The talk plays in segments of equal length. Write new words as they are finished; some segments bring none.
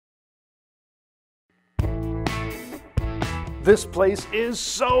This place is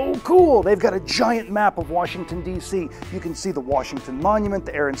so cool. They've got a giant map of Washington, D.C. You can see the Washington Monument,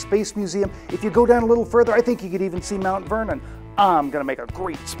 the Air and Space Museum. If you go down a little further, I think you could even see Mount Vernon. I'm gonna make a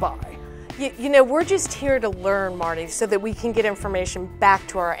great spy. You know, we're just here to learn, Marty, so that we can get information back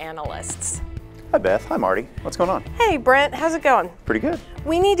to our analysts. Hi Beth, hi Marty. What's going on? Hey Brent, how's it going? Pretty good.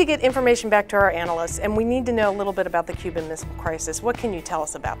 We need to get information back to our analysts, and we need to know a little bit about the Cuban Missile Crisis. What can you tell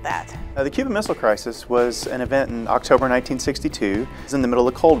us about that? The Cuban Missile Crisis was an event in October 1962. It was in the middle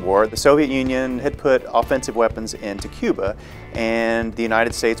of the Cold War. The Soviet Union had put offensive weapons into Cuba, and the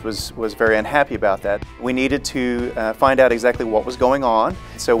United States was very unhappy about that. We needed to find out exactly what was going on,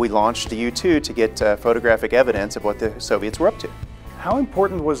 so we launched the U-2 to get photographic evidence of what the Soviets were up to. How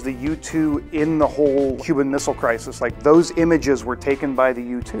important was the U-2 in the whole Cuban Missile Crisis? Like, those images were taken by the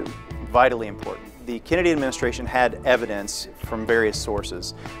U-2. Vitally important. The Kennedy administration had evidence from various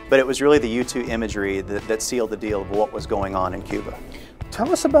sources, but it was really the U-2 imagery that sealed the deal of what was going on in Cuba.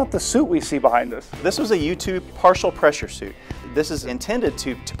 Tell us about the suit we see behind us. This was a U-2 partial pressure suit. This is intended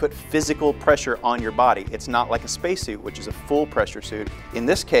to put physical pressure on your body. It's not like a spacesuit, which is a full pressure suit. In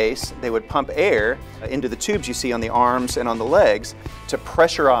this case, they would pump air into the tubes you see on the arms and on the legs to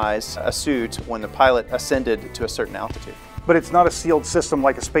pressurize a suit when the pilot ascended to a certain altitude. But it's not a sealed system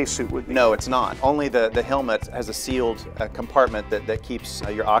like a spacesuit would be. No, it's not. Only the helmet has a sealed compartment that keeps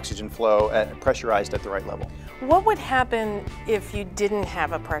your oxygen flow pressurized at the right level. What would happen if you didn't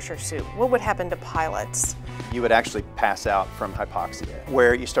have a pressure suit? What would happen to pilots? You would actually pass out from hypoxia,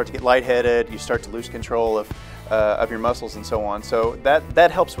 where you start to get lightheaded, you start to lose control of your muscles and so on. So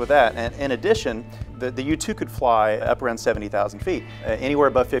that helps with that. And in addition, the U-2 could fly up around 70,000 feet. Anywhere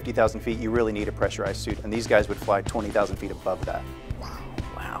above 50,000 feet, you really need a pressurized suit, and these guys would fly 20,000 feet above that.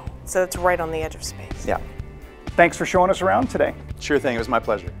 Wow. So it's right on the edge of space. Yeah. Thanks for showing us around today. Sure thing, it was my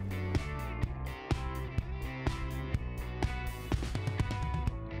pleasure.